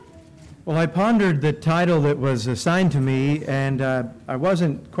Well, I pondered the title that was assigned to me, and I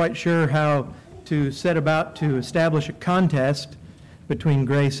wasn't quite sure how to set about to establish a contest between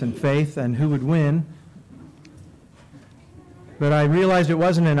grace and faith and who would win. But I realized it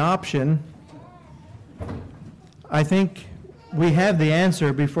wasn't an option. I think we have the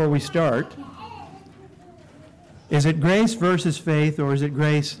answer before we start. Is it grace versus faith, or is it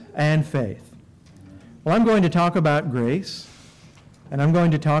grace and faith? Well, I'm going to talk about grace. And I'm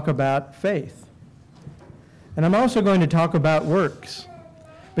going to talk about faith. And I'm also going to talk about works,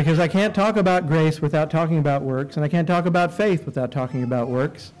 because I can't talk about grace without talking about works, and I can't talk about faith without talking about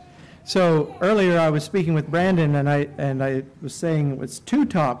works. So earlier I was speaking with Brandon, and I was saying it's 2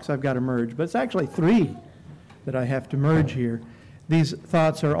 talks I've got to merge, but it's actually 3 that I have to merge here. These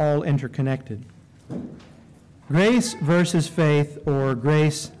thoughts are all interconnected. Grace versus faith, or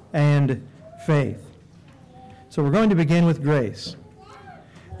grace and faith. So we're going to begin with grace.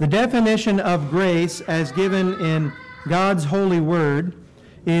 The definition of grace as given in God's holy word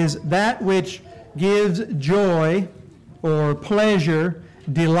is that which gives joy or pleasure,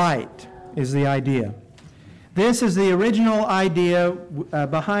 delight is the idea. This is the original idea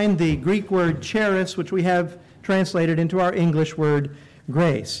behind the Greek word charis, which we have translated into our English word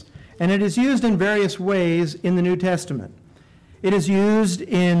grace. And it is used in various ways in the New Testament. It is used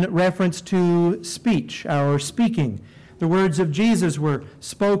in reference to speech, our speaking. The words of Jesus were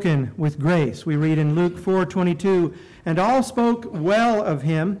spoken with grace. We read in Luke 4:22, "And all spoke well of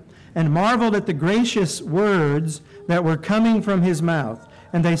him, and marveled at the gracious words that were coming from his mouth.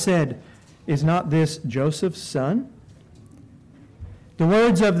 And they said, Is not this Joseph's son?" The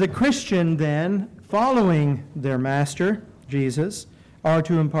words of the Christian, then, following their master, Jesus, are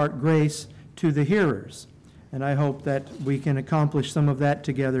to impart grace to the hearers. And I hope that we can accomplish some of that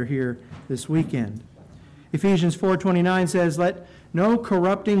together here this weekend. Ephesians 4:29 says, "Let no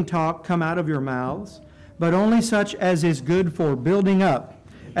corrupting talk come out of your mouths, but only such as is good for building up,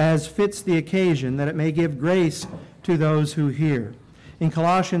 as fits the occasion, that it may give grace to those who hear." In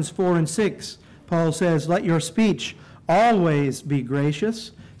Colossians 4:6, Paul says, "Let your speech always be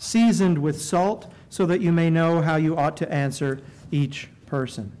gracious, seasoned with salt, so that you may know how you ought to answer each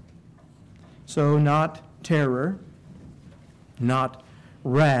person." So not terror, not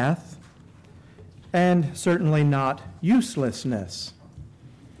wrath, and certainly not uselessness.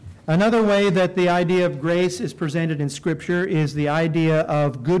 Another way that the idea of grace is presented in Scripture is the idea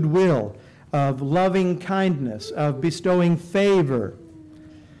of goodwill, of loving kindness, of bestowing favor.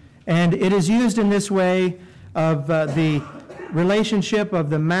 And it is used in this way of the relationship of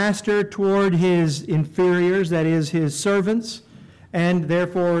the master toward his inferiors, that is, his servants, and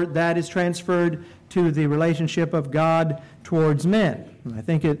therefore that is transferred to the relationship of God towards men. And I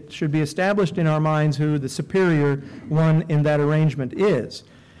think it should be established in our minds who the superior one in that arrangement is.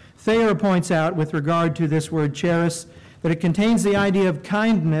 Thayer points out, with regard to this word charis, that it contains the idea of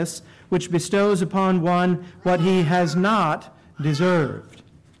kindness which bestows upon one what he has not deserved.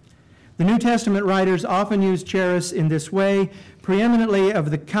 The New Testament writers often use charis in this way, preeminently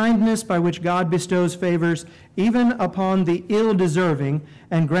of the kindness by which God bestows favors even upon the ill-deserving,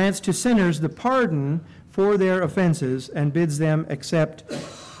 and grants to sinners the pardon for their offenses, and bids them accept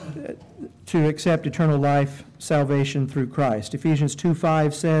eternal life, salvation through Christ. Ephesians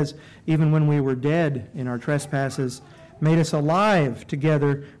 2:5 says, "Even when we were dead in our trespasses, made us alive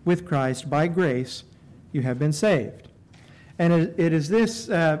together with Christ. By grace you have been saved." And it is this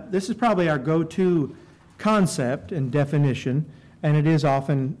is probably our go-to concept and definition, and it is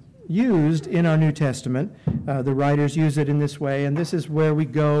often used in our New Testament. The writers use it in this way, and this is where we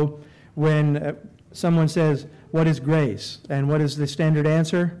go when someone says, "What is grace?" And what is the standard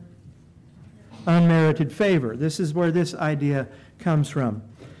answer? Unmerited favor. This is where this idea comes from.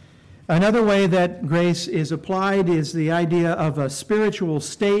 Another way that grace is applied is the idea of a spiritual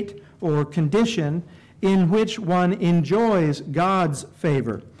state or condition in which one enjoys God's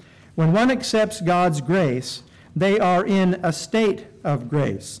favor. When one accepts God's grace, they are in a state of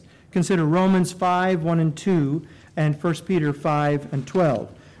grace. Consider Romans 5:1-2, and 1 Peter 5:12.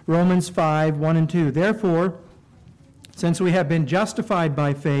 Romans 5:1-2. "Therefore, since we have been justified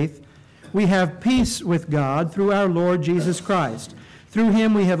by faith, we have peace with God through our Lord Jesus Christ. Through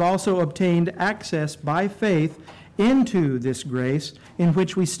him we have also obtained access by faith into this grace in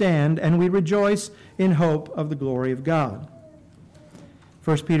which we stand, and we rejoice in hope of the glory of God."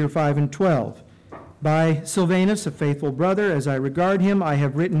 1 Peter 5:12. "By Silvanus, a faithful brother, as I regard him, I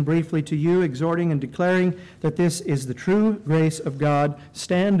have written briefly to you, exhorting and declaring that this is the true grace of God.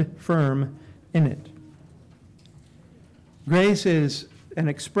 Stand firm in it." Grace is an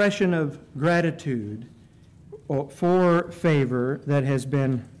expression of gratitude for favor that has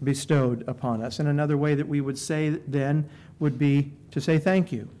been bestowed upon us. And another way that we would say then would be to say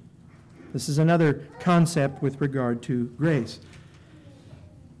thank you. This is another concept with regard to grace.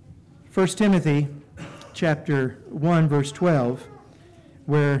 1 Timothy chapter 1, verse 12,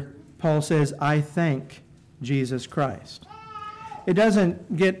 where Paul says, I thank Jesus Christ. It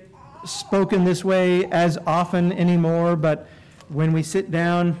doesn't get spoken this way as often anymore, but when we sit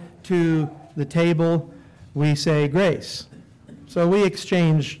down to the table, we say grace. So we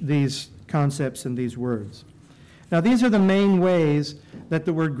exchange these concepts and these words. Now, these are the main ways that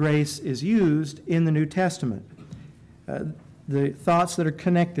the word grace is used in the New Testament, the thoughts that are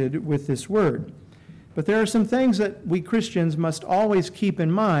connected with this word. But there are some things that we Christians must always keep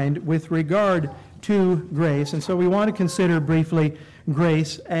in mind with regard to grace, and so we want to consider briefly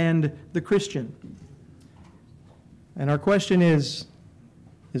grace and the Christian. And our question is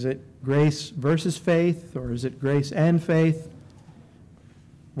it grace versus faith, or is it grace and faith?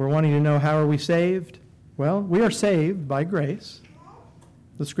 We're wanting to know, how are we saved? Well, we are saved by grace.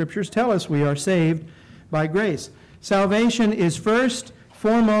 The Scriptures tell us we are saved by grace. Salvation is first,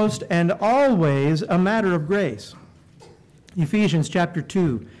 foremost, and always a matter of grace. Ephesians chapter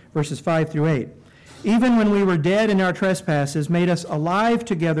 2, verses 5 through 8. Even when we were dead in our trespasses, made us alive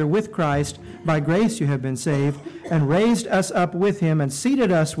together with Christ. By grace you have been saved, and raised us up with him, and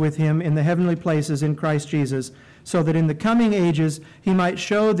seated us with him in the heavenly places in Christ Jesus, so that in the coming ages he might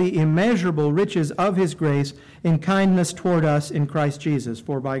show the immeasurable riches of his grace in kindness toward us in Christ Jesus.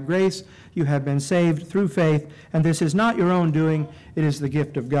 For by grace you have been saved through faith, and this is not your own doing, it is the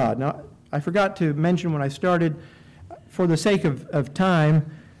gift of God. Now, I forgot to mention when I started, for the sake of time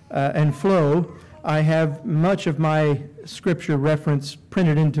and flow, I have much of my scripture reference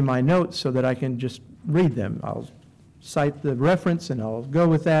printed into my notes so that I can just read them. I'll cite the reference and I'll go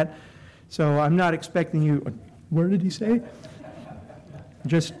with that. So I'm not expecting you, where did he say?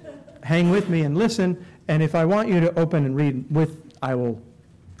 Just hang with me and listen, and if I want you to open and read I will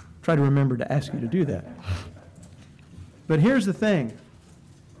try to remember to ask you to do that. But here's the thing.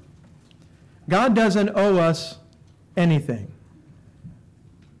 God doesn't owe us anything.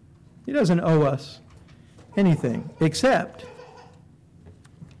 He doesn't owe us anything, except,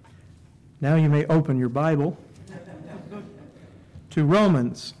 now you may open your Bible to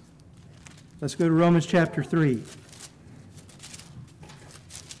Romans. Let's go to Romans chapter 3.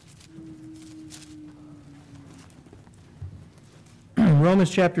 Romans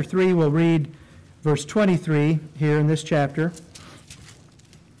chapter 3, we'll read verse 23 here in this chapter.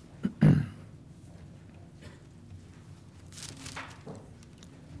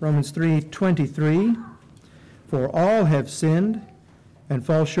 Romans 3:23, for all have sinned and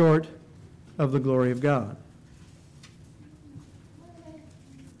fall short of the glory of God.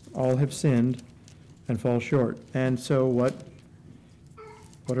 All have sinned and fall short. And so what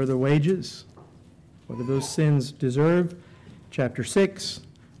are the wages? What do those sins deserve? Chapter 6,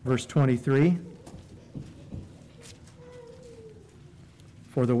 verse 23.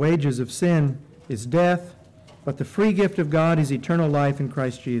 For the wages of sin is death, but the free gift of God is eternal life in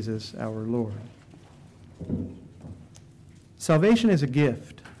Christ Jesus our Lord. Salvation is a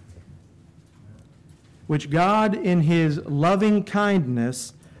gift which God in his loving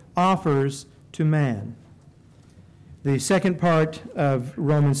kindness offers to man. The second part of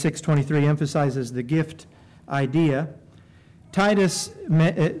Romans 6:23 emphasizes the gift idea.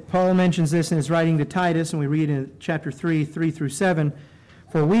 Paul mentions this in his writing to Titus, and we read in chapter 3, 3 through 7,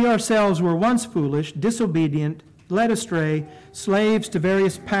 for we ourselves were once foolish, disobedient, led astray, slaves to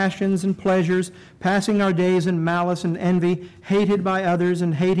various passions and pleasures, passing our days in malice and envy, hated by others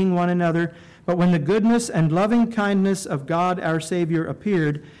and hating one another. But when the goodness and loving kindness of God our Savior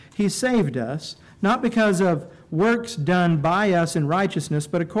appeared, he saved us, not because of works done by us in righteousness,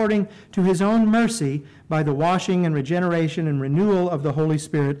 but according to his own mercy, by the washing and regeneration and renewal of the Holy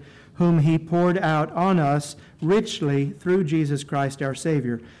Spirit, whom he poured out on us richly through Jesus Christ our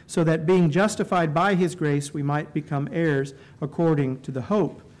Savior, so that being justified by his grace, we might become heirs according to the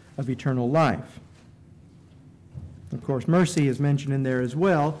hope of eternal life. Of course, mercy is mentioned in there as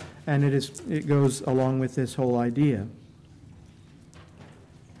well, and it goes along with this whole idea.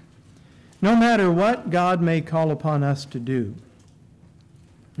 No matter what God may call upon us to do,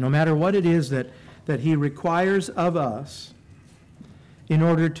 no matter what it is that he requires of us in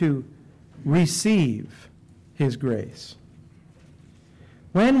order to receive his grace,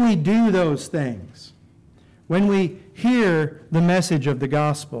 when we do those things, when we hear the message of the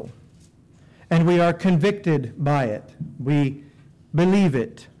gospel, and we are convicted by it, we believe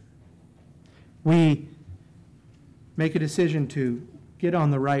it, we make a decision to get on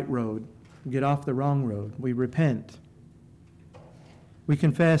the right road, get off the wrong road. We repent. We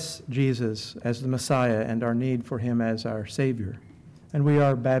confess Jesus as the Messiah and our need for him as our Savior. And we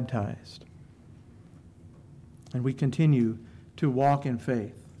are baptized. And we continue to walk in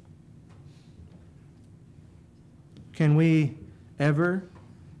faith. Can we ever,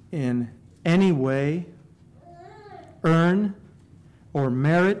 in any way, earn or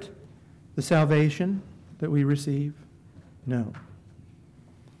merit the salvation that we receive? No.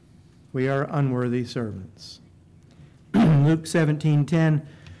 We are unworthy servants. Luke 17:10,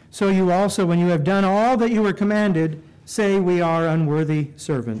 so you also, when you have done all that you were commanded, say we are unworthy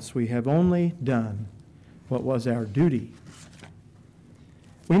servants. We have only done what was our duty.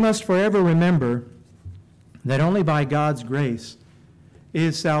 We must forever remember that only by God's grace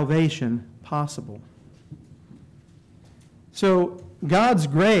is salvation possible. So God's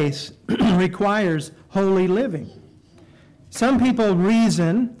grace requires holy living. Some people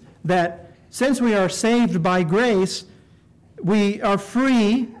reason that since we are saved by grace, we are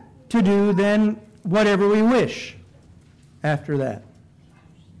free to do then whatever we wish after that.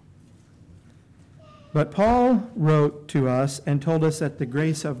 But Paul wrote to us and told us that the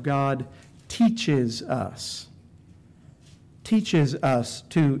grace of God teaches us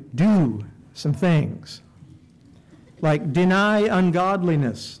to do some things, like deny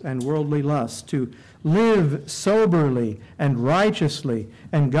ungodliness and worldly lust, to live soberly and righteously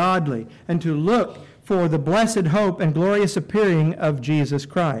and godly, and to look for the blessed hope and glorious appearing of Jesus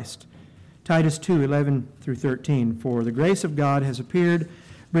Christ. Titus 2:11 through 13, for the grace of God has appeared,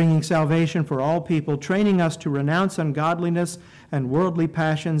 bringing salvation for all people, training us to renounce ungodliness and worldly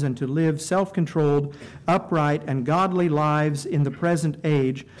passions and to live self-controlled, upright, and godly lives in the present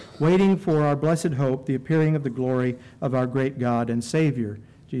age, waiting for our blessed hope, the appearing of the glory of our great God and Savior,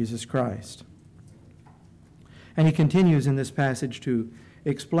 Jesus Christ. And he continues in this passage to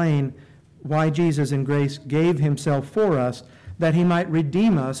explain why Jesus in grace gave himself for us, that he might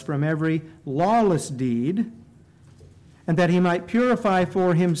redeem us from every lawless deed, and that he might purify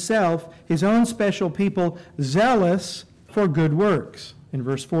for himself his own special people, zealous for good works, in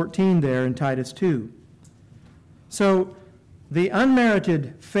verse 14 there in Titus 2. So the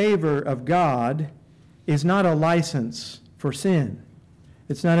unmerited favor of God is not a license for sin.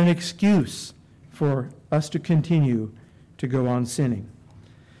 It's not an excuse for us to continue to go on sinning.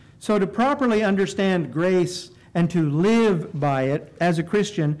 So to properly understand grace and to live by it as a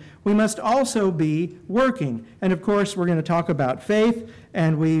Christian, we must also be working. And of course, we're going to talk about faith,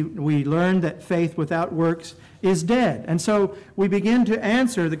 and we learned that faith without works is dead. And so we begin to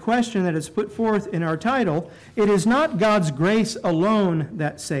answer the question that is put forth in our title. It is not God's grace alone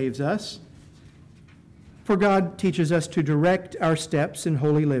that saves us, for God teaches us to direct our steps in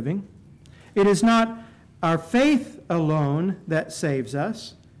holy living. It is not our faith alone that saves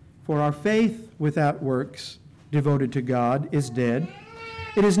us, for our faith without works devoted to God is dead.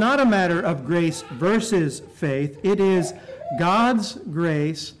 It is not a matter of grace versus faith. It is God's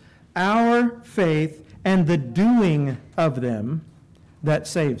grace, our faith, and the doing of them that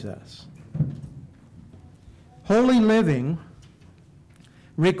saves us. Holy living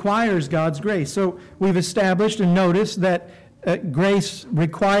requires God's grace. So we've established and noticed that grace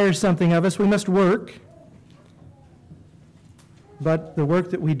requires something of us. We must work. But the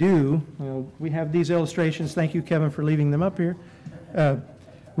work that we do, we have these illustrations. Thank you, Kevin, for leaving them up here.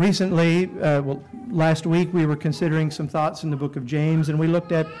 Recently, last week, we were considering some thoughts in the book of James, and we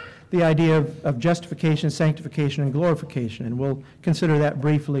looked at the idea of justification, sanctification, and glorification, and we'll consider that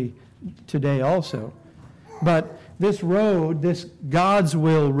briefly today also. But this road, this God's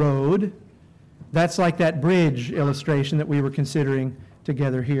will road, that's like that bridge illustration that we were considering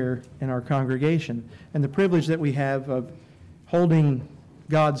together here in our congregation, and the privilege that we have of holding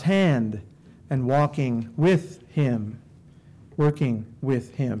God's hand and walking with him, working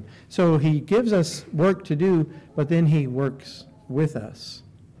with him. So he gives us work to do, but then he works with us,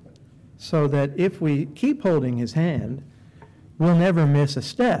 so that if we keep holding his hand, we'll never miss a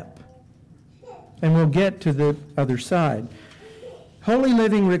step, and we'll get to the other side. Holy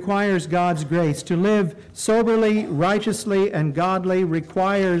living requires God's grace. To live soberly, righteously, and godly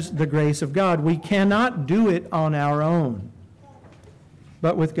requires the grace of God. We cannot do it on our own,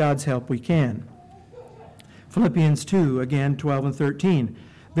 but with God's help we can. Philippians 2, again, 12 and 13.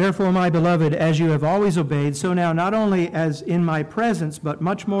 Therefore, my beloved, as you have always obeyed, so now not only as in my presence, but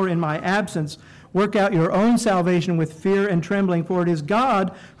much more in my absence, work out your own salvation with fear and trembling, for it is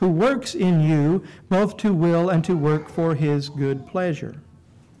God who works in you both to will and to work for his good pleasure.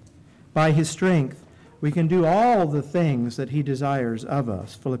 By his strength, we can do all the things that he desires of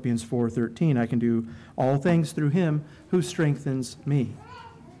us. Philippians 4:13, I can do all things through him who strengthens me.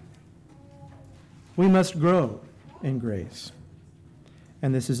 we must grow in grace.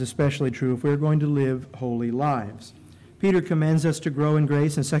 And this is especially true if we're going to live holy lives. Peter commends us to grow in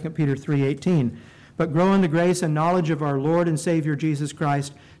grace in 2 Peter 3:18. But grow in the grace and knowledge of our Lord and Savior Jesus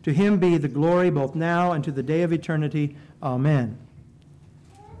Christ. To him be the glory both now and to the day of eternity. Amen.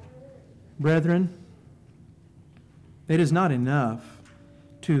 Brethren, it is not enough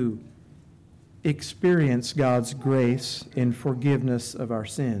to experience God's grace in forgiveness of our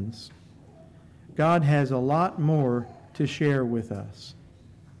sins. God has a lot more to share with us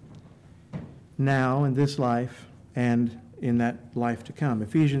now in this life and in that life to come.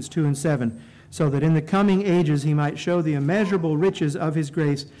 Ephesians 2:7, so that in the coming ages he might show the immeasurable riches of his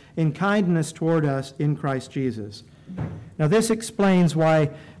grace in kindness toward us in Christ Jesus. Now this explains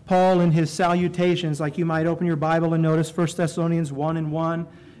why Paul in his salutations, like you might open your Bible and notice 1 Thessalonians 1:1,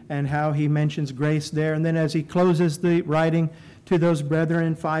 and how he mentions grace there. And then as he closes the writing to those brethren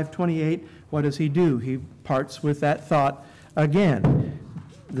in 5:28, what does he do? He parts with that thought again,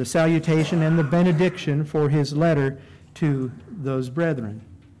 the salutation and the benediction for his letter to those brethren.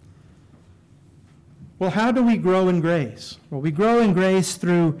 Well, how do we grow in grace? Well, we grow in grace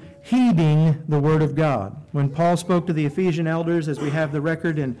through heeding the Word of God. When Paul spoke to the Ephesian elders, as we have the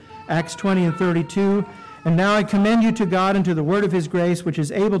record in Acts 20 and 32, and now I commend you to God and to the word of his grace, which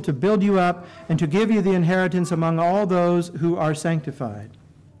is able to build you up and to give you the inheritance among all those who are sanctified.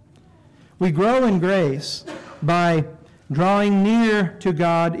 We grow in grace by drawing near to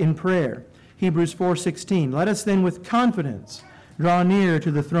God in prayer. Hebrews 4:16, let us then with confidence draw near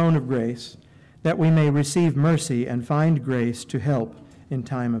to the throne of grace, that we may receive mercy and find grace to help in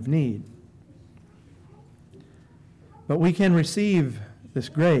time of need. But we can receive this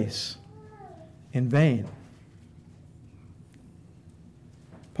grace in vain.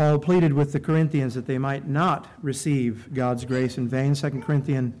 Paul pleaded with the Corinthians that they might not receive God's grace in vain. 2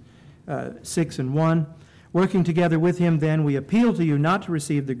 Corinthians 6:1. Working together with him, then, we appeal to you not to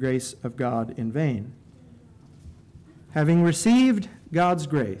receive the grace of God in vain. Having received God's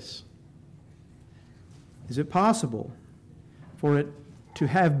grace, is it possible for it to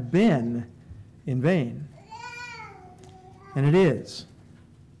have been in vain? And it is.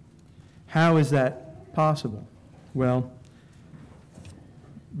 How is that possible? Well,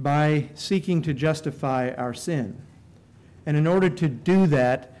 by seeking to justify our sin. And in order to do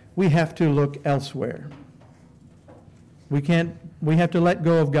that, we have to look elsewhere. We have to let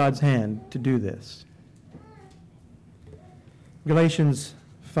go of God's hand to do this. Galatians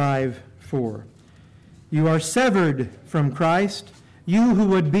 5:4. You are severed from Christ, you who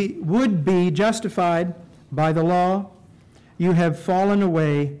would be justified by the law, you have fallen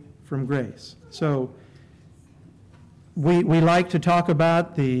away from grace. So we like to talk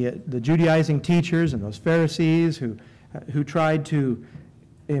about the Judaizing teachers and those Pharisees who tried to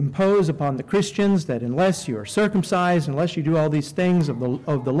impose upon the Christians that unless you are circumcised, unless you do all these things of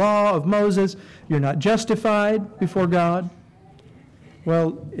the law of Moses, you're not justified before God.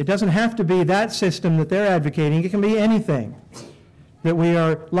 Well, it doesn't have to be that system that they're advocating. It can be anything that we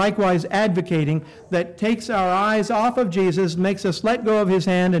are likewise advocating that takes our eyes off of Jesus, makes us let go of his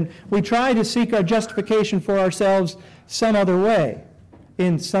hand, and we try to seek our justification for ourselves some other way,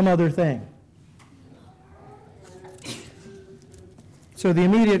 in some other thing. So the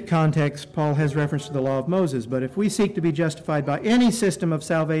immediate context, Paul has reference to the law of Moses, but if we seek to be justified by any system of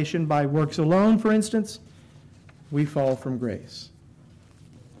salvation, by works alone, for instance, we fall from grace.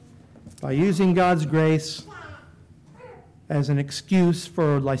 By using God's grace as an excuse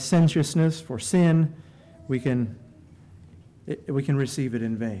for licentiousness, for sin, we can receive it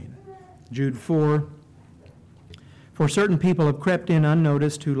in vain. Jude 4, for certain people have crept in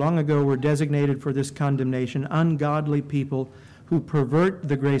unnoticed who long ago were designated for this condemnation, ungodly people who pervert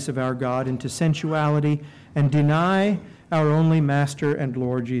the grace of our God into sensuality and deny our only Master and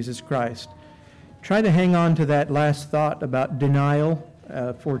Lord Jesus Christ. Try to hang on to that last thought about denial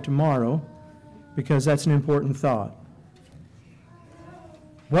for tomorrow, because that's an important thought.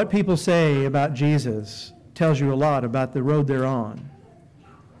 What people say about Jesus tells you a lot about the road they're on.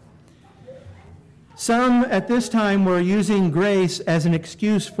 Some at this time were using grace as an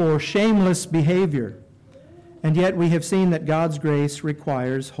excuse for shameless behavior. And yet we have seen that God's grace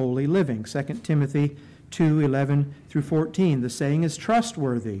requires holy living. 2 Timothy 2:11 through 14. The saying is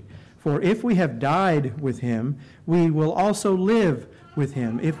trustworthy. For if we have died with him, we will also live with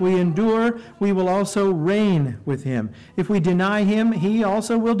him. If we endure, we will also reign with him. If we deny him, he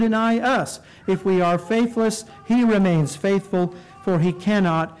also will deny us. If we are faithless, he remains faithful, for he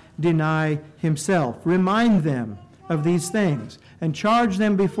cannot deny himself. Remind them of these things, and charge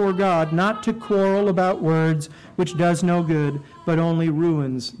them before God not to quarrel about words, which does no good, but only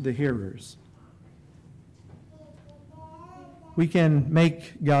ruins the hearers. We can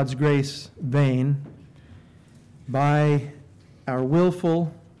make God's grace vain by our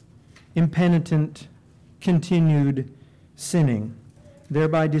willful, impenitent, continued sinning,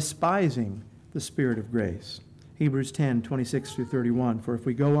 thereby despising the Spirit of grace. Hebrews 10, 26 through 31. For if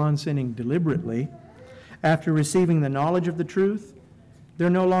we go on sinning deliberately, after receiving the knowledge of the truth, there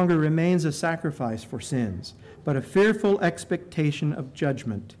no longer remains a sacrifice for sins, but a fearful expectation of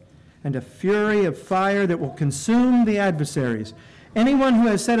judgment, and a fury of fire that will consume the adversaries. Anyone who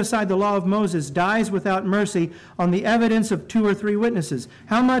has set aside the law of Moses dies without mercy on the evidence of 2 or 3 witnesses.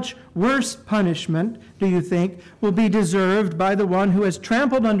 How much worse punishment, do you think, will be deserved by the one who has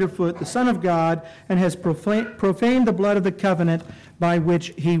trampled underfoot the Son of God and has profaned the blood of the covenant by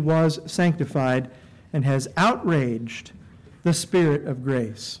which he was sanctified and has outraged the Spirit of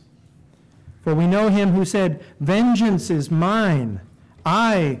grace? For we know him who said, "Vengeance is mine,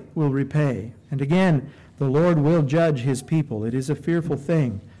 I will repay." And again, the Lord will judge his people. It is a fearful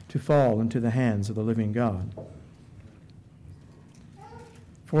thing to fall into the hands of the living God.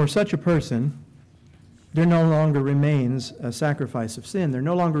 For such a person, there no longer remains a sacrifice of sin. There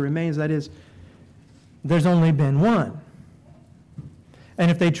no longer remains, that is, there's only been one.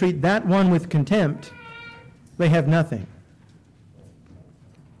 And if they treat that one with contempt, they have nothing.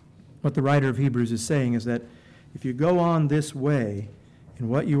 What the writer of Hebrews is saying is that if you go on this way in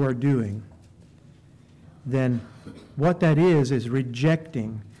what you are doing, then what that is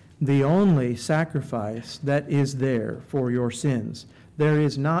rejecting the only sacrifice that is there for your sins. There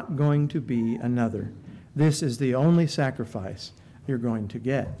is not going to be another. This is the only sacrifice you're going to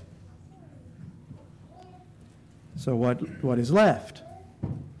get. So what is left?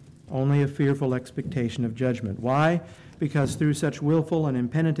 Only a fearful expectation of judgment. Why? Because through such willful and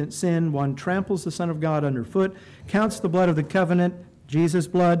impenitent sin, one tramples the Son of God underfoot, counts the blood of the covenant, Jesus'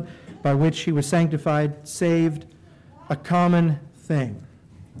 blood, by which he was sanctified, saved, a common thing.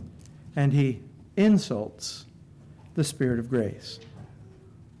 And he insults the Spirit of grace.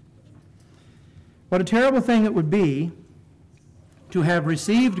 What a terrible thing it would be to have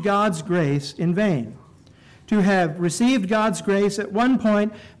received God's grace in vain. To have received God's grace at one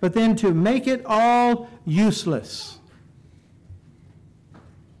point, but then to make it all useless.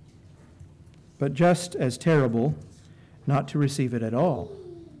 But just as terrible, not to receive it at all.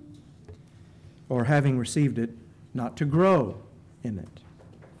 Or having received it, not to grow in it.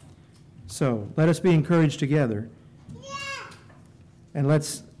 So, let us be encouraged together. And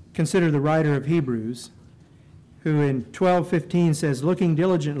let's consider the writer of Hebrews, who in 12:15 says, "Looking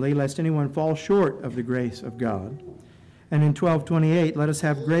diligently, lest anyone fall short of the grace of God." And in 12:28, "Let us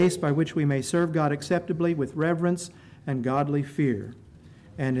have grace by which we may serve God acceptably with reverence and godly fear."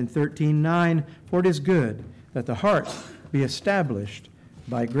 And in 13:9, "For it is good that the heart be established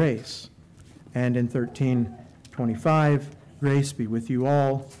by grace." And in 13:25, "Grace be with you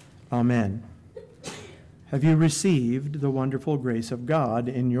all. Amen." Have you received the wonderful grace of God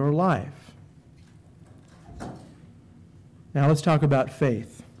in your life? Now let's talk about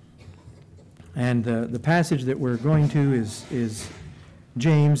faith. And the passage that we're going to is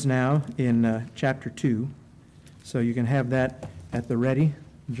James now in chapter 2. So you can have that at the ready,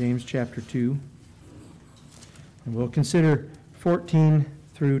 James chapter 2. And we'll consider 14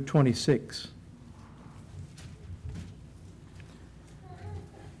 through 26.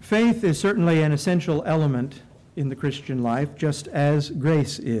 Faith is certainly an essential element in the Christian life, just as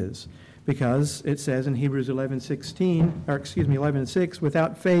grace is, because it says in Hebrews 11:6,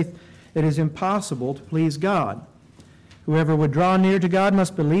 "Without faith it is impossible to please God. Whoever would draw near to God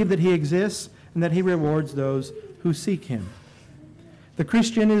must believe that he exists and that he rewards those who seek him." The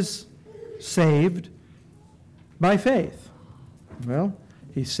Christian is saved by faith. Well,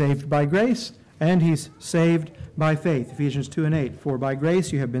 he's saved by grace and he's saved by faith. Ephesians 2:8, "For by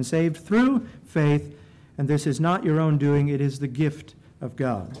grace you have been saved through faith, and this is not your own doing, it is the gift of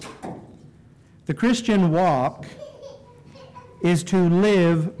God." The Christian walk is to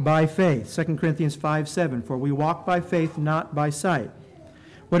live by faith. 2 Corinthians 5:7, "For we walk by faith, not by sight."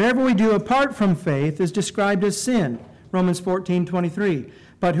 Whatever we do apart from faith is described as sin. Romans 14:23,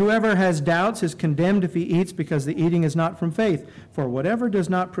 "But whoever has doubts is condemned if he eats, because the eating is not from faith. For whatever does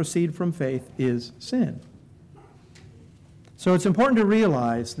not proceed from faith is sin." So it's important to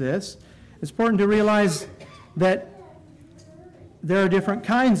realize this. It's important to realize that there are different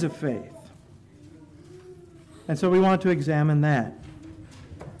kinds of faith. And so we want to examine that,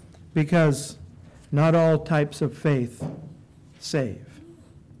 because not all types of faith save.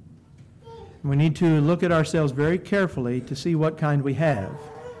 We need to look at ourselves very carefully to see what kind we have,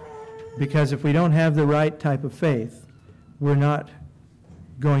 because if we don't have the right type of faith, we're not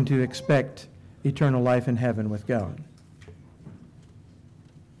going to expect eternal life in heaven with God.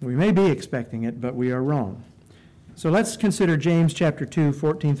 We may be expecting it, but we are wrong. So let's consider James chapter 2,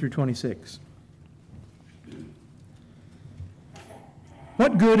 14 through 26.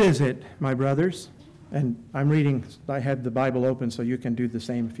 What good is it, my brothers? And I'm reading, I had the Bible open, so you can do the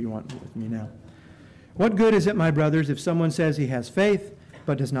same if you want with me now. What good is it, my brothers, if someone says he has faith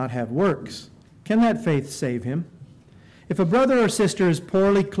but does not have works? Can that faith save him? If a brother or sister is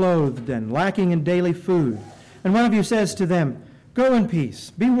poorly clothed and lacking in daily food, and one of you says to them, "Go in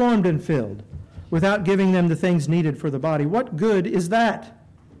peace, be warmed and filled," without giving them the things needed for the body, what good is that?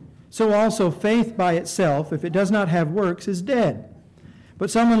 So also faith by itself, if it does not have works, is dead.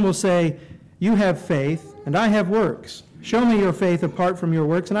 But someone will say, "You have faith, and I have works. Show me your faith apart from your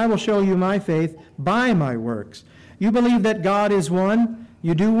works, and I will show you my faith by my works. You believe that God is one?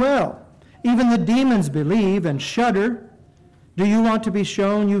 You do well. Even the demons believe and shudder. Do you want to be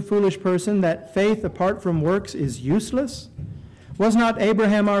shown, you foolish person, that faith apart from works is useless? Was not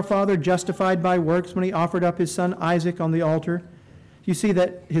Abraham our father justified by works when he offered up his son Isaac on the altar? You see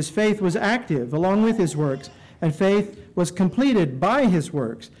that his faith was active along with his works, and faith was completed by his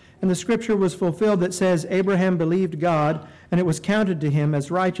works. And the scripture was fulfilled that says, Abraham believed God, and it was counted to him as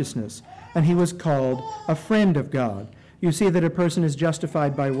righteousness, and he was called a friend of God. You see that a person is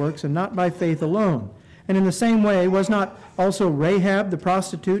justified by works and not by faith alone. And in the same way, was not also Rahab the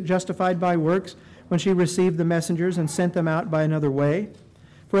prostitute justified by works when she received the messengers and sent them out by another way?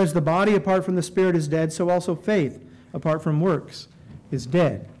 For as the body apart from the spirit is dead, so also faith apart from works is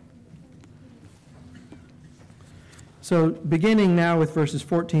dead. So beginning now with verses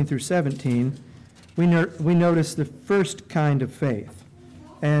 14 through 17, we notice the first kind of faith.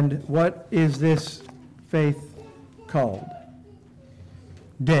 And what is this faith called?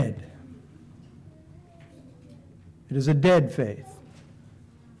 Dead. It is a dead faith.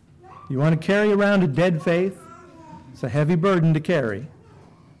 You want to carry around a dead faith? It's a heavy burden to carry.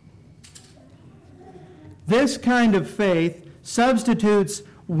 This kind of faith substitutes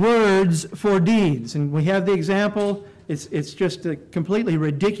words for deeds. And we have the example. It's just a completely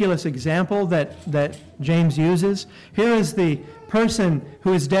ridiculous example that James uses. Here is the person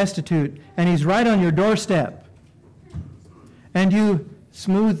who is destitute, and he's right on your doorstep. And you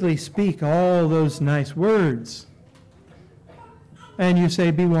smoothly speak all those nice words. And you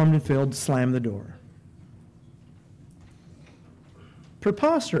say, "Be warmed and filled," slam the door.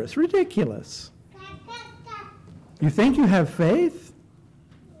 Preposterous, ridiculous. You think you have faith?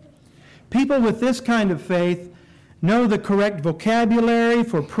 People with this kind of faith know the correct vocabulary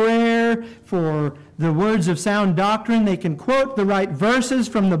for prayer, for the words of sound doctrine. They can quote the right verses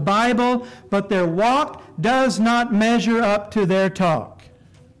from the Bible, but their walk does not measure up to their talk.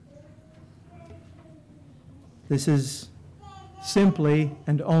 This is simply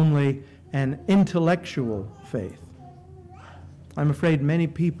and only an intellectual faith. I'm afraid many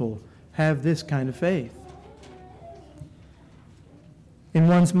people have this kind of faith. In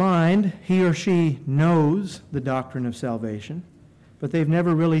one's mind, he or she knows the doctrine of salvation, but they've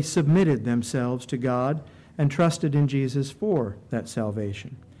never really submitted themselves to God and trusted in Jesus for that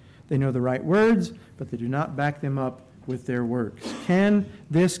salvation. They know the right words, but they do not back them up with their works. Can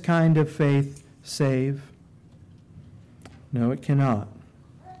this kind of faith save? No, it cannot.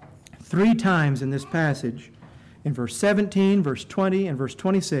 3 times in this passage, in verse 17, verse 20, and verse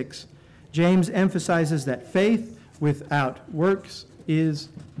 26, James emphasizes that faith without works is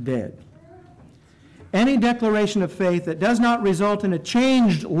dead. Any declaration of faith that does not result in a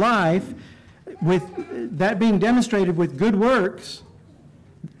changed life, with that being demonstrated with good works,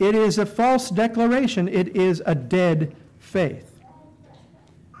 it is a false declaration. It is a dead faith.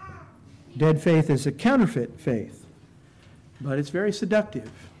 Dead faith is a counterfeit faith, but it's very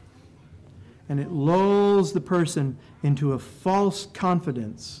seductive. And it lulls the person into a false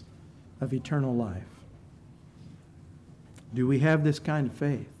confidence of eternal life. Do we have this kind of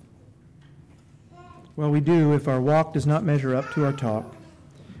faith? Well, we do if our walk does not measure up to our talk.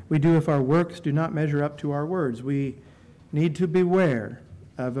 We do if our works do not measure up to our words. We need to beware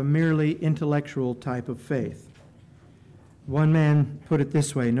of a merely intellectual type of faith. One man put it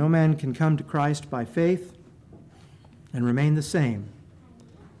this way: no man can come to Christ by faith and remain the same,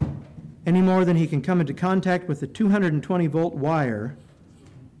 any more than he can come into contact with a 220-volt wire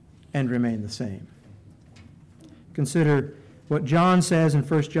and remain the same. Consider what John says in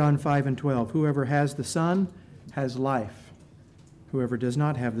 1 John 5 and 12. Whoever has the Son has life. Whoever does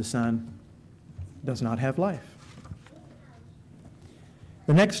not have the Son does not have life.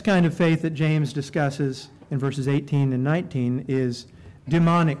 The next kind of faith that James discusses in verses 18 and 19 is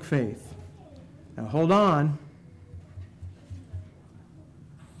demonic faith. Now hold on.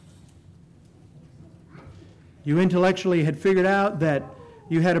 You intellectually had figured out that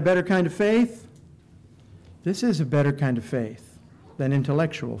You had a better kind of faith? This is a better kind of faith than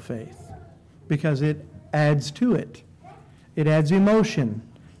intellectual faith because it adds to it. It adds emotion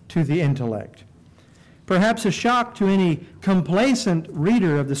to the intellect. Perhaps a shock to any complacent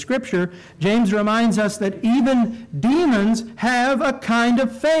reader of the Scripture, James reminds us that even demons have a kind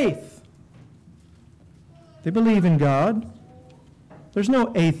of faith. They believe in God. There's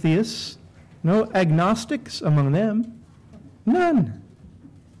no atheists, no agnostics among them. None.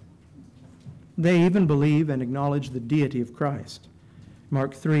 They even believe and acknowledge the deity of Christ.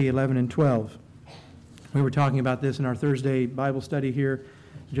 Mark 3:11 and 12. We were talking about this in our Thursday Bible study here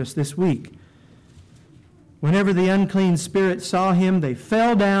just this week. Whenever the unclean spirit saw him, they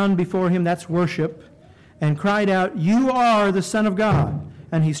fell down before him, that's worship, and cried out, "You are the Son of God."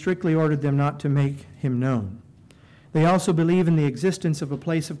 And he strictly ordered them not to make him known. They also believe in the existence of a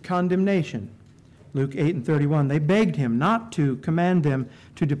place of condemnation. Luke 8 and 31. They begged him not to command them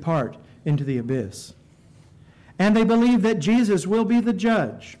to depart into the abyss. And they believe that Jesus will be the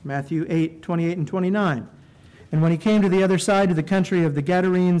judge. Matthew 8, 28 and 29. And when he came to the other side of the country of the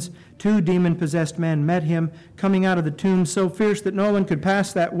Gadarenes, 2 demon-possessed men met him, coming out of the tomb so fierce that no one could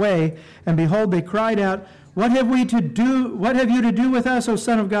pass that way. And behold, they cried out, What have you to do with us, O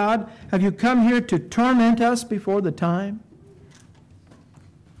Son of God? Have you come here to torment us before the time?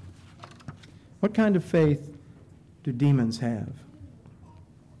 What kind of faith do demons have?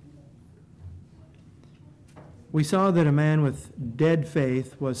 We saw that a man with dead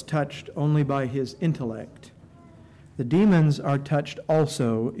faith was touched only by his intellect. The demons are touched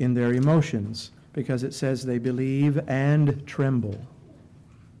also in their emotions, because it says they believe and tremble.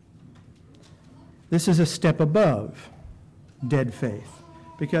 This is a step above dead faith,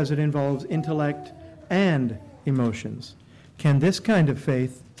 because it involves intellect and emotions. Can this kind of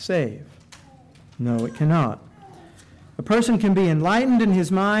faith save? No, it cannot. A person can be enlightened in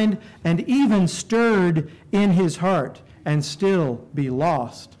his mind and even stirred in his heart and still be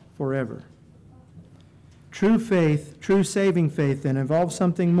lost forever. True faith, true saving faith, then involves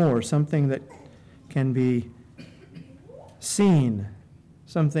something more, something that can be seen,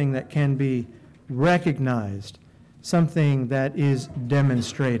 something that can be recognized, something that is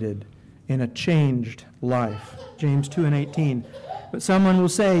demonstrated in a changed life. James 2 and 18. But someone will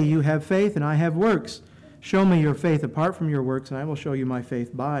say, "You have faith and I have works. Show me your faith apart from your works, and I will show you my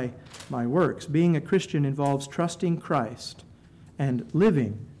faith by my works." Being a Christian involves trusting Christ and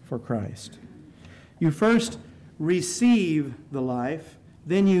living for Christ. You first receive the life,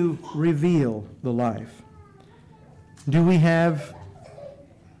 then you reveal the life. Do we have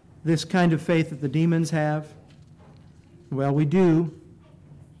this kind of faith that the demons have? Well, we do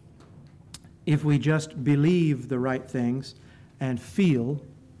if we just believe the right things and feel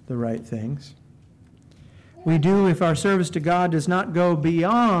the right things. We do if our service to God does not go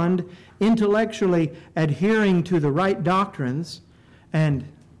beyond intellectually adhering to the right doctrines, and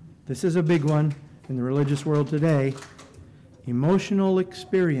this is a big one in the religious world today, emotional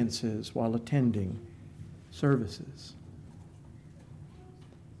experiences while attending services.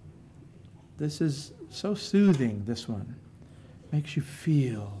 This is so soothing, this one. Makes you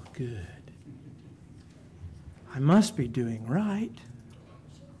feel good. I must be doing right.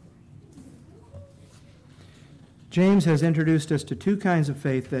 James has introduced us to 2 kinds of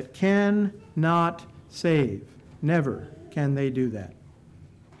faith that cannot save. Never can they do that.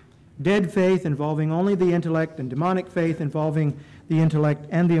 Dead faith involving only the intellect, and demonic faith involving the intellect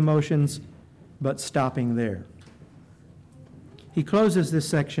and the emotions, but stopping there. He closes this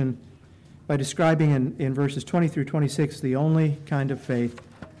section by describing in verses 20 through 26 the only kind of faith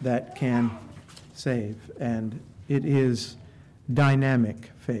that can save, and it is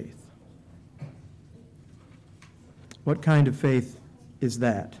dynamic faith. What kind of faith is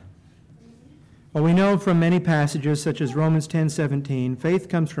that? Well, we know from many passages, such as Romans 10:17, faith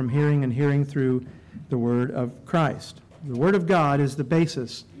comes from hearing, and hearing through the Word of Christ. The Word of God is the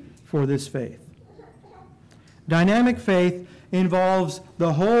basis for this faith. Dynamic faith involves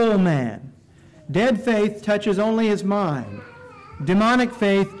the whole man. Dead faith touches only his mind. Demonic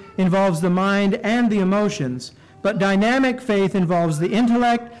faith involves the mind and the emotions, but dynamic faith involves the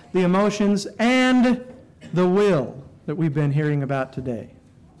intellect, the emotions, and the will that we've been hearing about today.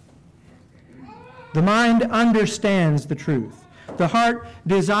 The mind understands the truth. The heart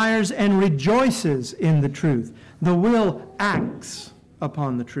desires and rejoices in the truth. The will acts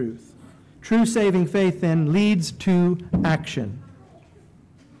upon the truth. True saving faith then leads to action.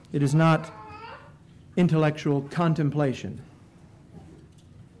 It is not intellectual contemplation.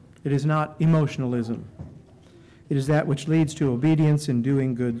 It is not emotionalism. It is that which leads to obedience in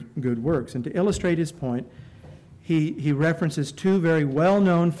doing good works. And to illustrate his point, he references two very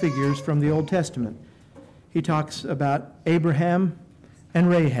well-known figures from the Old Testament. He talks about Abraham and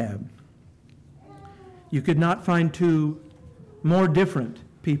Rahab. You could not find two more different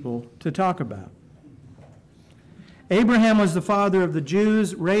people to talk about. Abraham was the father of the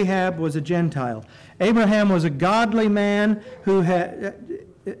Jews. Rahab was a Gentile. Abraham was a godly man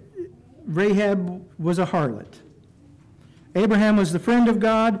Rahab was a harlot. Abraham was the friend of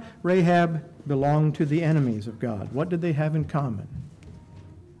God. Rahab belonged to the enemies of God. What did they have in common?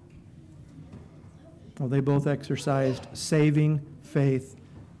 Well, they both exercised saving faith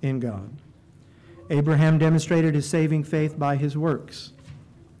in God. Abraham demonstrated his saving faith by his works,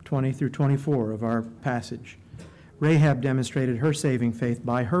 20 through 24 of our passage. Rahab demonstrated her saving faith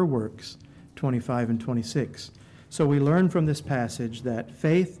by her works, 25 and 26. So we learn from this passage that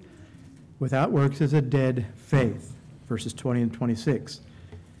faith without works is a dead faith, verses 20 and 26.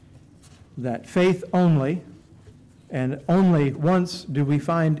 That faith only, and only once do we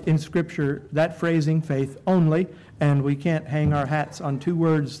find in Scripture that phrasing, faith only, and we can't hang our hats on two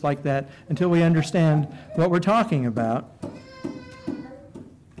words like that until we understand what we're talking about.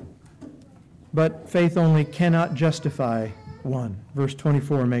 But faith only cannot justify one. Verse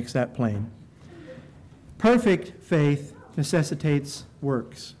 24 makes that plain. Perfect faith necessitates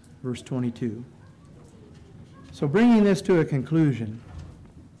works. Verse 22. So bringing this to a conclusion,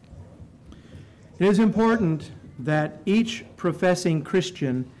 it is important that each professing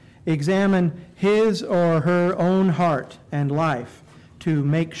Christian examine his or her own heart and life to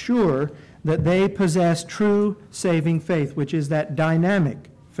make sure that they possess true saving faith, which is that dynamic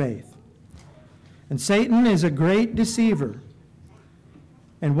faith. And Satan is a great deceiver.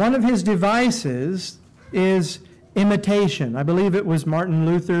 And one of his devices is imitation. I believe it was Martin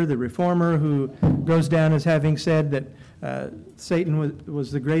Luther, the reformer, who goes down as having said that Satan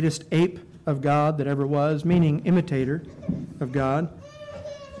was the greatest ape of God that ever was, meaning imitator of God.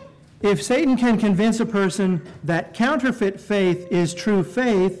 If Satan can convince a person that counterfeit faith is true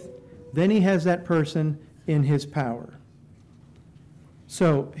faith, then he has that person in his power.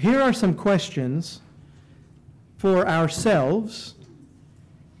 So here are some questions for ourselves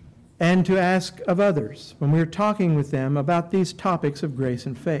and to ask of others when we're talking with them about these topics of grace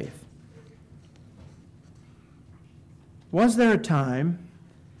and faith. Was there a time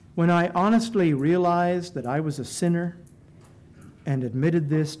when I honestly realized that I was a sinner and admitted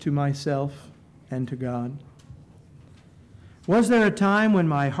this to myself and to God? Was there a time when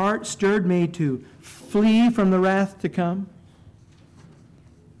my heart stirred me to flee from the wrath to come?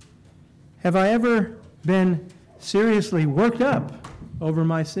 Have I ever been seriously worked up over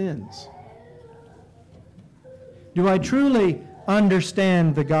my sins? Do I truly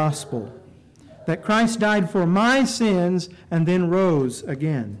understand the gospel, that Christ died for my sins and then rose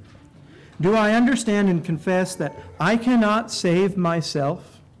again? Do I understand and confess that I cannot save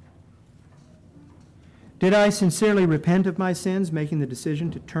myself? Did I sincerely repent of my sins, making the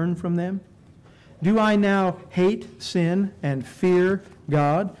decision to turn from them? Do I now hate sin and fear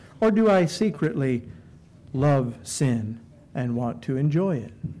God? Or do I secretly love sin and want to enjoy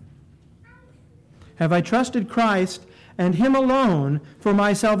it? Have I trusted Christ and Him alone for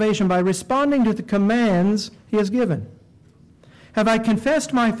my salvation by responding to the commands He has given? Have I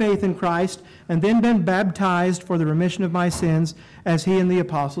confessed my faith in Christ and then been baptized for the remission of my sins as He and the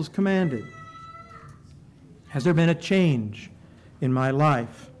apostles commanded? Has there been a change in my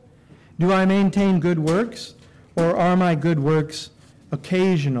life? Do I maintain good works, or are my good works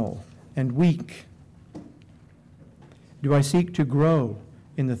occasional and weak? Do I seek to grow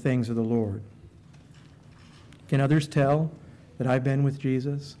in the things of the Lord? Can others tell that I've been with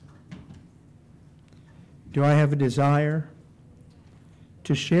Jesus? Do I have a desire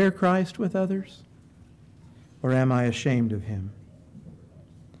to share Christ with others? Or am I ashamed of Him?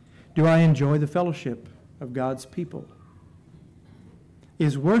 Do I enjoy the fellowship of God's people?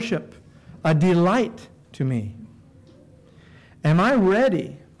 Is worship a delight to me? Am I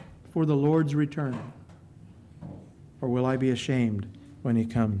ready for the Lord's return? Or will I be ashamed when He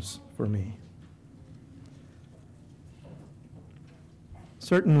comes for me?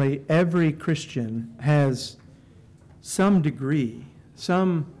 Certainly, every Christian has some degree,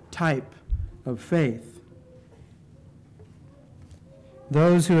 some type of faith.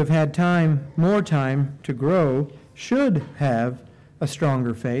 Those who have had more time to grow, should have a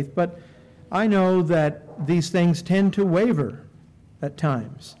stronger faith, but I know that these things tend to waver at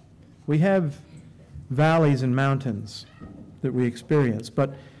times. We have valleys and mountains that we experience,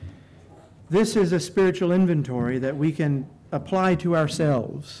 but this is a spiritual inventory that we can apply to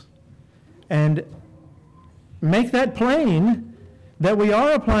ourselves and make that plain that we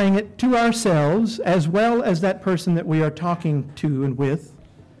are applying it to ourselves as well as that person that we are talking to and with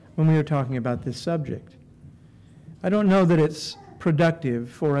when we are talking about this subject. I don't know that it's productive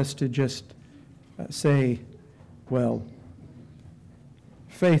for us to just say, well,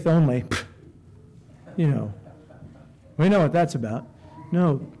 faith only, we know what that's about.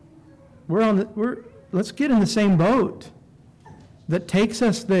 No, let's get in the same boat that takes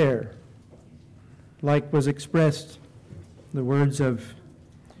us there, like was expressed the words of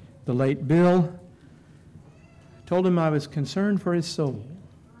the late Bill. I told him I was concerned for his soul.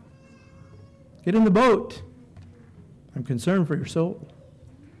 Get in the boat. I'm concerned for your soul.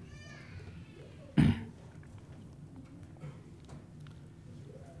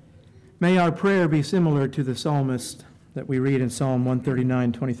 May our prayer be similar to the psalmist that we read in Psalm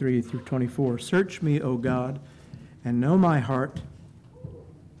 139, 23 through 24. Search me, O God, and know my heart.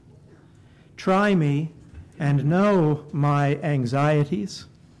 Try me and know my anxieties.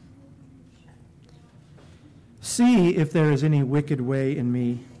 See if there is any wicked way in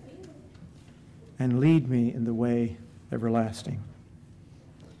me, and lead me in the way everlasting.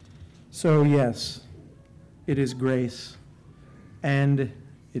 So yes, it is grace and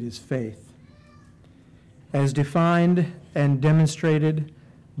it is faith, as defined and demonstrated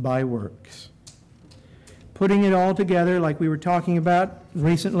by works. Putting it all together, like we were talking about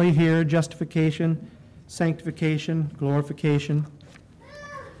recently here, justification, sanctification, glorification.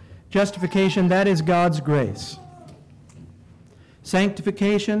 Justification, that is God's grace.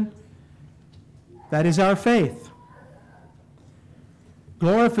 Sanctification, that is our faith.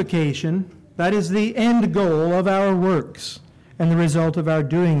 Glorification, that is the end goal of our works and the result of our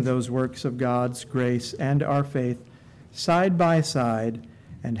doing those works of God's grace and our faith side by side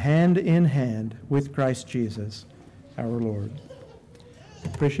and hand in hand with Christ Jesus, our Lord. I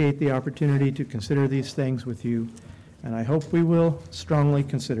appreciate the opportunity to consider these things with you, and I hope we will strongly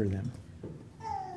consider them.